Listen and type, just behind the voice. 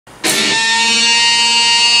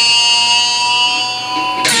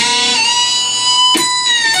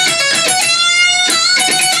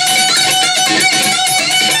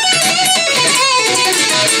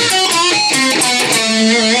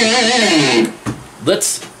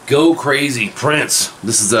Let's go crazy, Prince.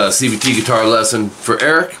 This is a CVT guitar lesson for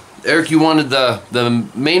Eric. Eric, you wanted the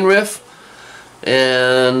main riff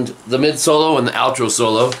and the mid solo and the outro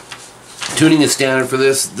solo. Tuning is standard for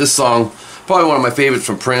this. This song, probably one of my favorites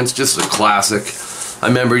from Prince, just a classic. I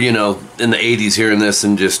remember, you know, in the 80s hearing this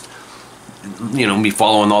and just, you know, me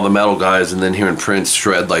following all the metal guys and then hearing Prince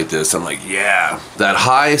shred like this. I'm like, yeah, that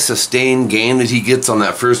high sustained gain that he gets on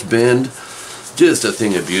that first bend, just a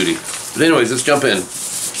thing of beauty. But anyways, let's jump in.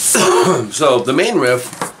 So the main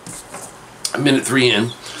riff, minute 3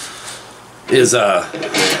 in, is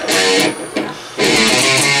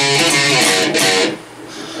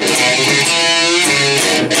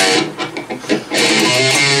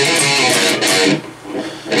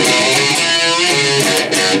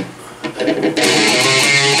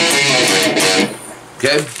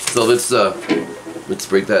okay, so let's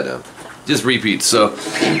break that down. Just repeat. So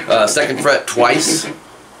 2nd fret twice.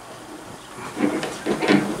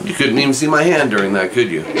 You couldn't even see my hand during that, could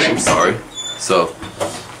you? I'm sorry. So,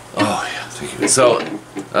 oh yeah, thank you. So,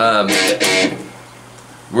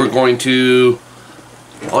 we're going to.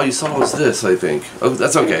 All you saw was this, I think. Oh,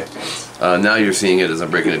 that's okay. Now you're seeing it as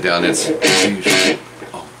I'm breaking it down. It's.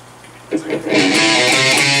 Oh,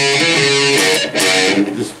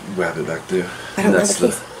 just wrap it back there. I don't that's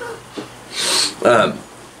the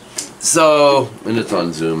So, and it's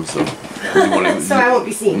on Zoom, so. So I won't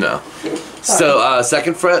be seen. No. So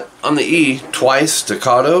 2nd fret on the E, twice,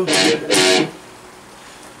 staccato.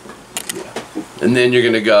 And then you're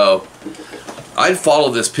gonna go. I'd follow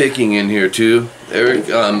this picking in here too. Eric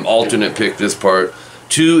alternate pick this part.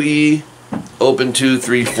 2 E, open 2,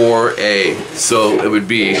 3, 4 A. So it would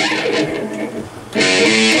be.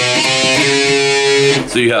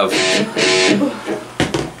 So you have.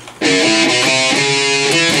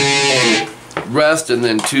 Rest and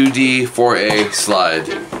then 2D, 4A, slide.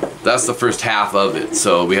 That's the first half of it.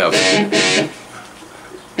 So we have.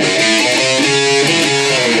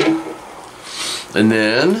 And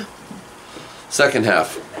then second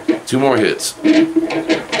half. 2 more hits.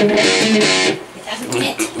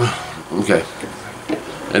 Okay.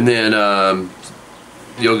 And then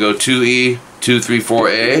you'll go 2E, 2, 3,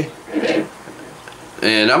 4A.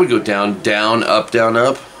 And I would go down, down, up,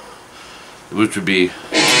 which would be.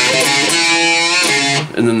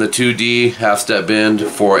 And then the 2D, half step bend,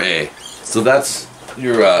 4A. So that's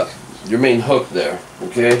your main hook there,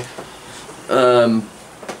 okay?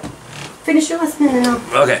 Finish your lesson and then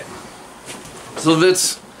I'll... Okay. So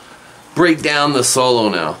let's break down the solo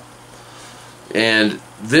now. And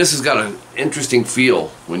this has got an interesting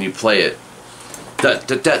feel when you play it. Da,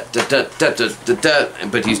 da, da, da, da, da, da, da, da,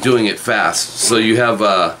 but he's doing it fast. So you have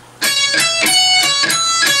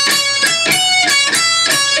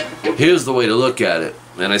here's the way to look at it,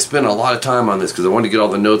 and I spent a lot of time on this because I wanted to get all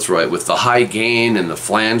the notes right. With the high gain and the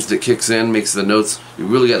flange that kicks in, makes the notes, you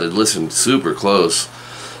really got to listen super close.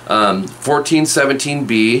 14, 17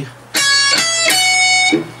 B,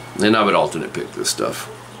 and I would alternate pick this stuff.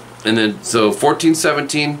 And then, so 14,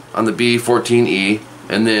 17 on the B, 14 E,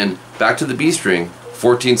 and then back to the B string,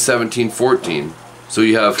 14, 17, 14. So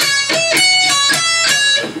you have,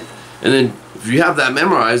 and then if you have that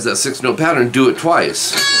memorized, that 6-note pattern, do it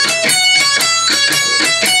twice.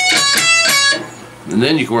 And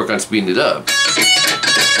then you can work on speeding it up.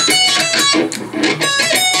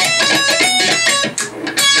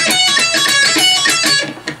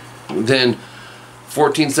 Then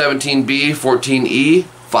 14, 17 B, 14 E,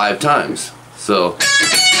 5 times. So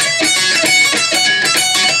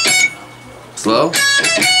slow.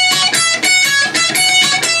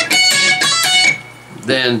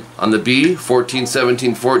 Then on the B, 14,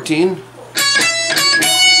 17, 14.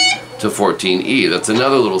 To 14E. That's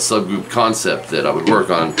another little subgroup concept that I would work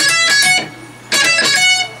on.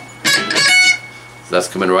 So that's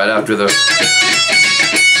coming right after the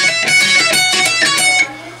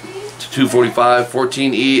 245,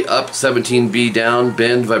 14E up, 17B down,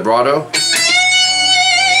 bend, vibrato.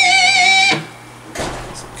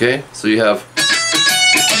 Okay, so you have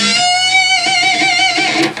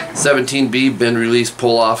 17B, bend, release,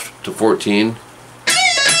 pull off to 14.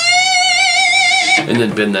 And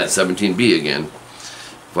then bend that 17B again,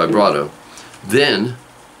 vibrato. Then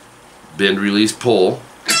bend, release, pull.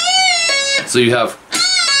 So you have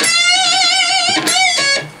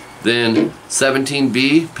then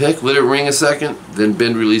 17B, pick, let it ring a second, then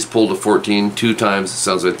bend, release, pull to 14 2 times. It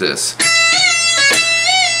sounds like this.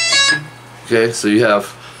 Okay, so you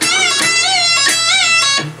have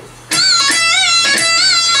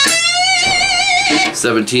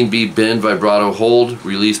 (17B) bend, vibrato, hold,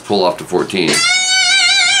 release, pull off to 14.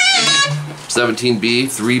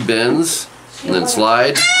 17B, 3 bends, and then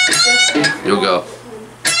slide. you'll go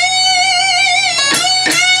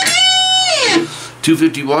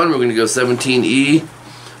 251. We're going to go 17E,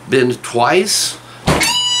 bend twice,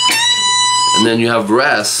 and then you have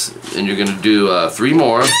rest, and you're going to do 3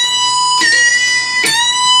 more.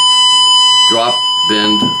 Drop,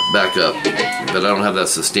 bend, back up. But I don't have that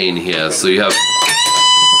sustain he has, so you have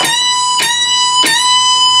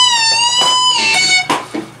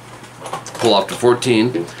pull off to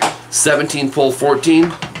 14, 17 pull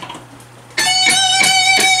 14,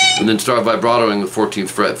 and then start vibratoing the 14th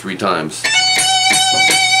fret 3 times.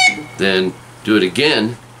 Then do it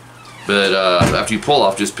again, but after you pull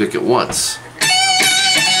off, just pick it once.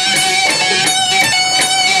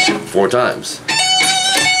 4 times.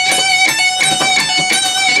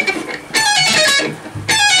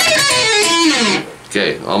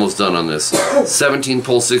 Okay, almost done on this. 17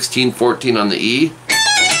 pull 16, 14 on the E,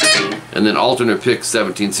 and then alternate pick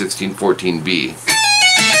 17, 16, 14 B.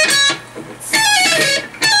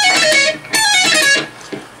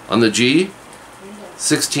 On the G,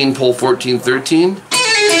 16 pull 14, 13,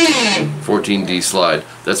 14 D slide.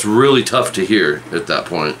 That's really tough to hear at that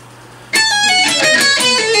point.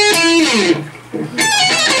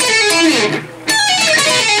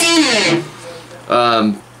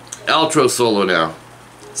 Outro solo now.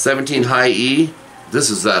 17 high E. This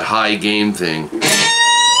is that high gain thing.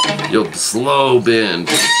 You'll slow bend.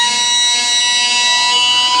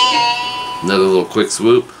 Another little quick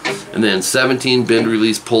swoop. And then 17 bend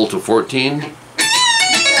release pull to 14.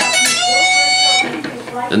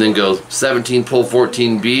 And then go 17 pull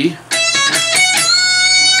 14 B.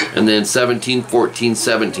 And then 17 14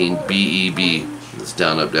 17 B E B. It's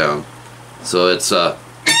down up down. So it's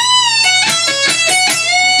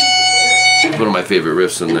one of my favorite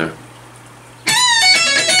riffs in there.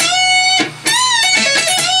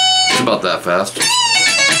 It's about that fast.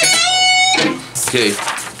 Okay,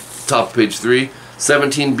 top of page 3.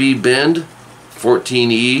 17B bend,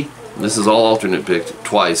 14E. This is all alternate picked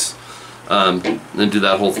twice. Then do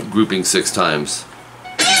that whole grouping 6 times.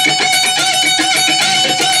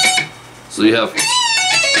 So you have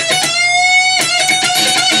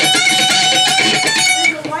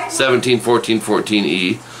 17, 14,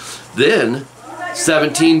 14E. Then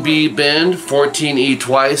 17B bend, 14E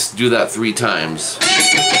twice, do that 3 times.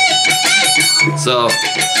 So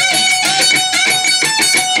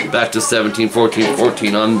back to 17, 14,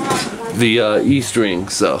 14 on the E string.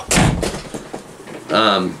 So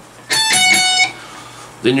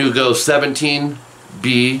then you go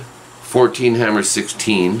 17B, 14 hammer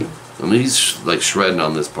 16. I mean, he's like shredding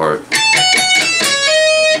on this part.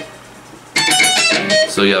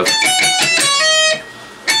 So you have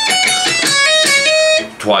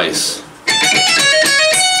twice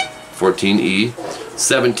 14E,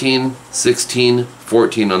 17, 16,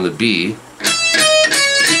 14 on the B,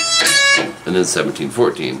 and then 17,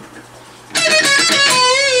 14.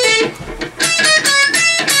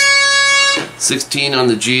 16 on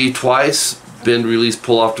the G twice, bend release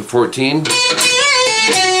pull off to 14,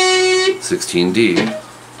 16 D,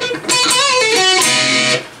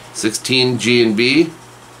 16 G and B,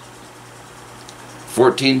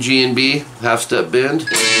 14 G and B, half step bend.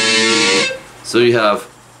 So you have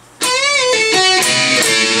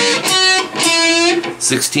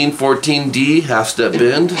 16, 14 D, half step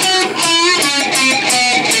bend.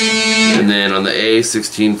 And then on the A,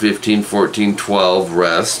 16, 15, 14, 12,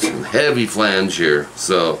 rest. Heavy flange here.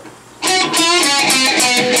 So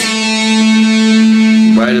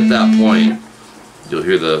right at that point, you'll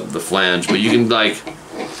hear the flange, but you can like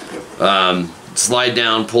slide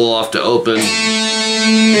down, pull off to open, and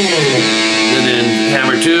then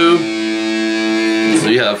hammer 2. So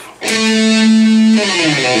you have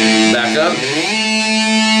back up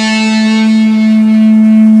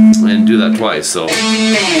and do that twice. So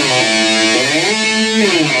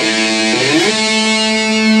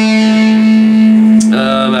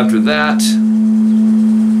after that,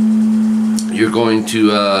 you're going to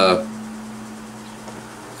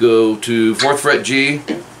go to 4th fret G.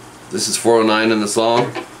 This is 409 in the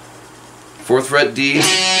song. 4th fret D,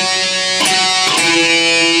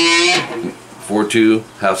 4-2,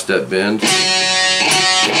 half step bend.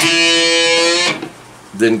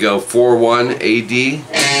 Then go 4-1 A D,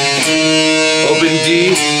 open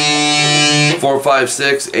D,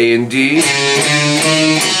 4-5-6 A and D,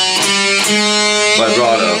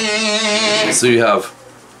 vibrato. So you have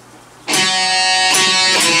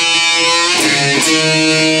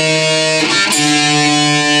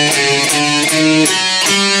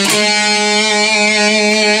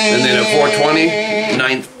and then at 420,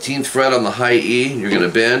 19th fret on the high E, you're going to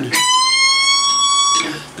bend.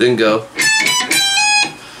 Then go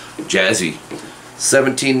jazzy.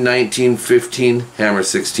 17, 19, 15, hammer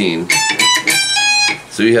 16.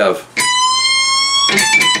 So you have,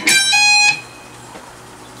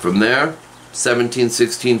 from there, 17,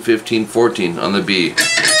 16, 15, 14 on the B.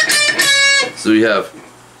 So you have,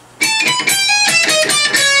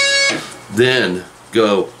 then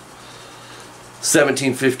go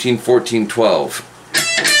 17, 15, 14, 12.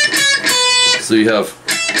 So you have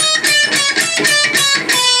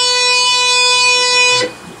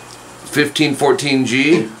 15, 14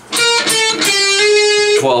 G,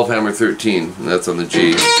 12 hammer 13, and that's on the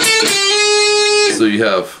G. So you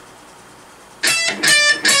have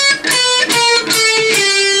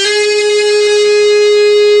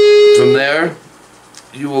from there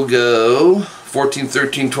you will go 14,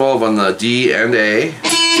 13, 12 on the D and A,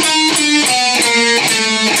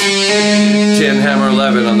 10 hammer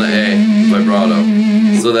 11 on the A, vibrato.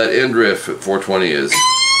 So that end riff at 420 is.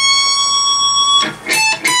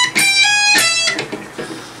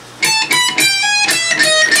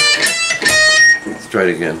 Let's try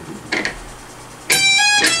it again.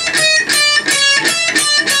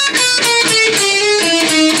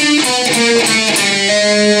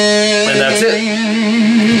 And that's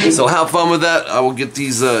it. So have fun with that. I will get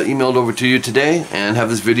these emailed over to you today and have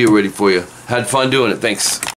this video ready for you. Had fun doing it. Thanks.